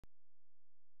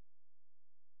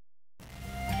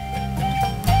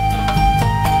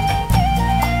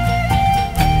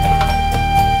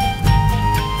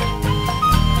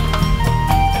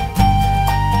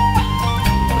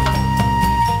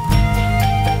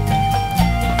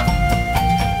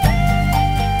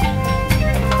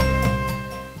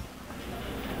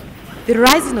The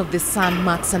rising of the sun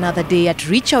marks another day at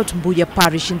Reach Out Mbuya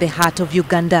Parish in the heart of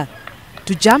Uganda.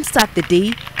 To jumpstart the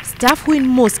day, staff who in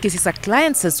most cases are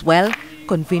clients as well,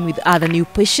 convene with other new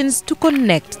patients to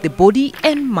connect the body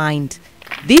and mind.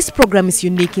 This program is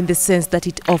unique in the sense that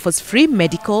it offers free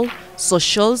medical,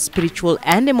 social, spiritual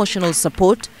and emotional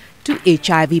support to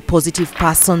HIV-positive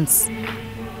persons.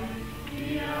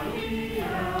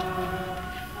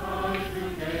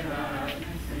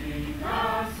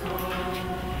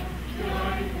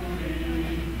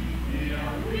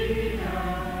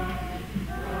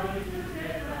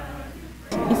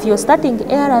 If you're starting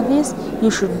ARVs, you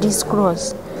should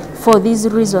disclose. For these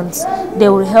reasons, they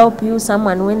will help you.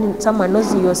 When someone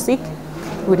knows you're sick,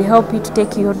 will help you to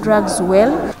take your drugs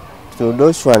well. To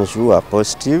those ones who are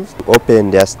positive,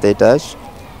 open their status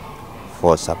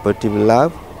for supportive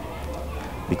love,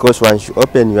 because once you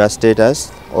open your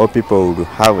status, all people will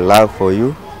have love for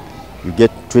you. You get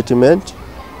treatment,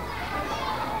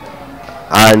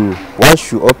 and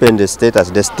once you open the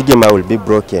status, the stigma will be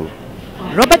broken.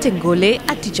 Robert Ngole,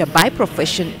 a teacher by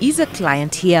profession, is a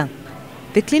client here.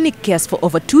 The clinic cares for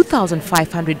over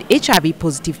 2,500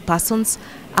 HIV-positive persons,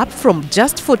 up from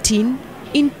just 14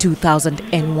 in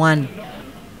 2001.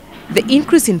 The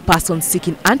increase in persons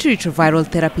seeking antiretroviral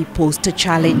therapy posed a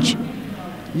challenge.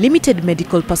 Limited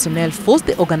medical personnel forced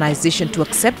the organization to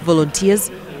accept volunteers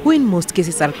who in most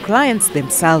cases are clients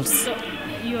themselves.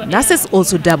 Nurses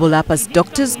also double up as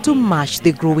doctors to match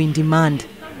the growing demand.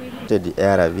 The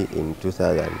ARV in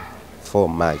 2004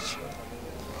 March,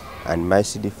 and my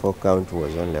CD4 count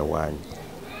was only 1.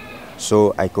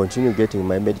 So I continued getting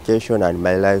my medication and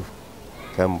my life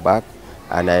came back,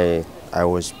 and I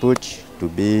was put to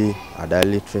be a adult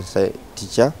literacy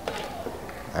teacher.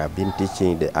 I've been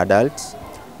teaching the adults.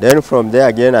 Then from there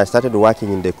again I started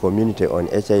working in the community on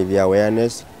HIV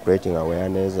awareness, creating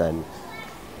awareness and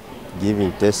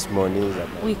giving testimonies.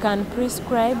 We can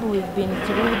prescribe. We've been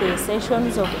through the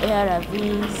sessions of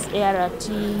ARVs, ART,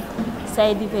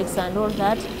 side effects and all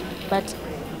that. But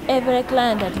every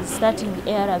client that is starting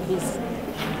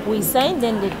ARVs, we sign,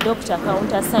 then the doctor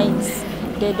countersigns.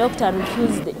 The doctor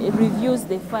reviews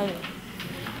the file.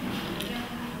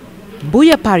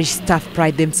 Mbuya Parish staff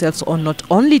pride themselves on not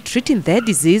only treating their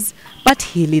disease, but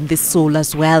healing the soul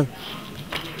as well.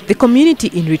 The community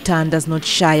in return does not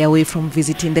shy away from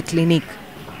visiting the clinic.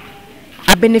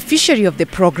 A beneficiary of the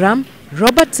program,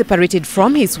 Robert, separated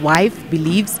from his wife,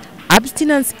 believes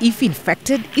abstinence, if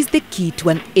infected, is the key to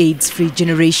an AIDS-free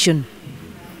generation.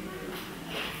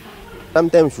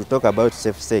 Sometimes we talk about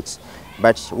safe sex,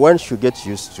 but once you get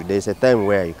used to, there's a time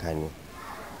where you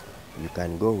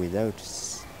can go without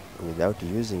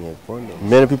using a condom.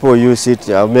 Many people use it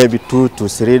maybe 2 to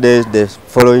 3 days. The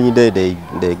following day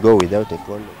they go without a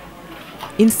condom.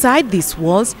 Inside these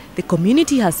walls, the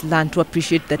community has learned to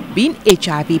appreciate that being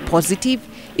HIV positive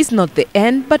is not the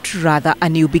end, but rather a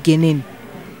new beginning.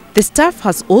 The staff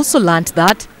has also learned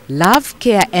that love,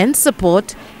 care and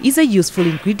support is a useful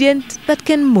ingredient that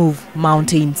can move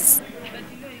mountains.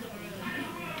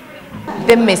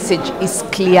 The message is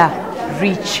clear: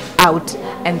 reach out.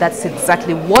 And that's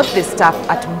exactly what the staff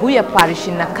at Mbuya Parish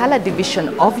in Nakala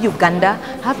division of Uganda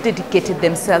have dedicated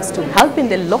themselves to, helping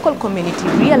the local community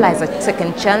realize a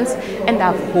second chance and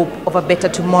have hope of a better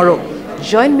tomorrow.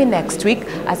 Join me next week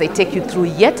as I take you through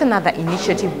yet another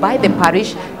initiative by the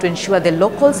parish to ensure the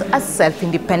locals are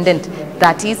self-independent,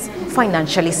 that is,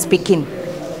 financially speaking.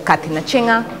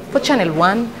 Achieng'a for Channel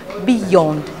 1,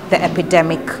 Beyond the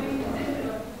Epidemic.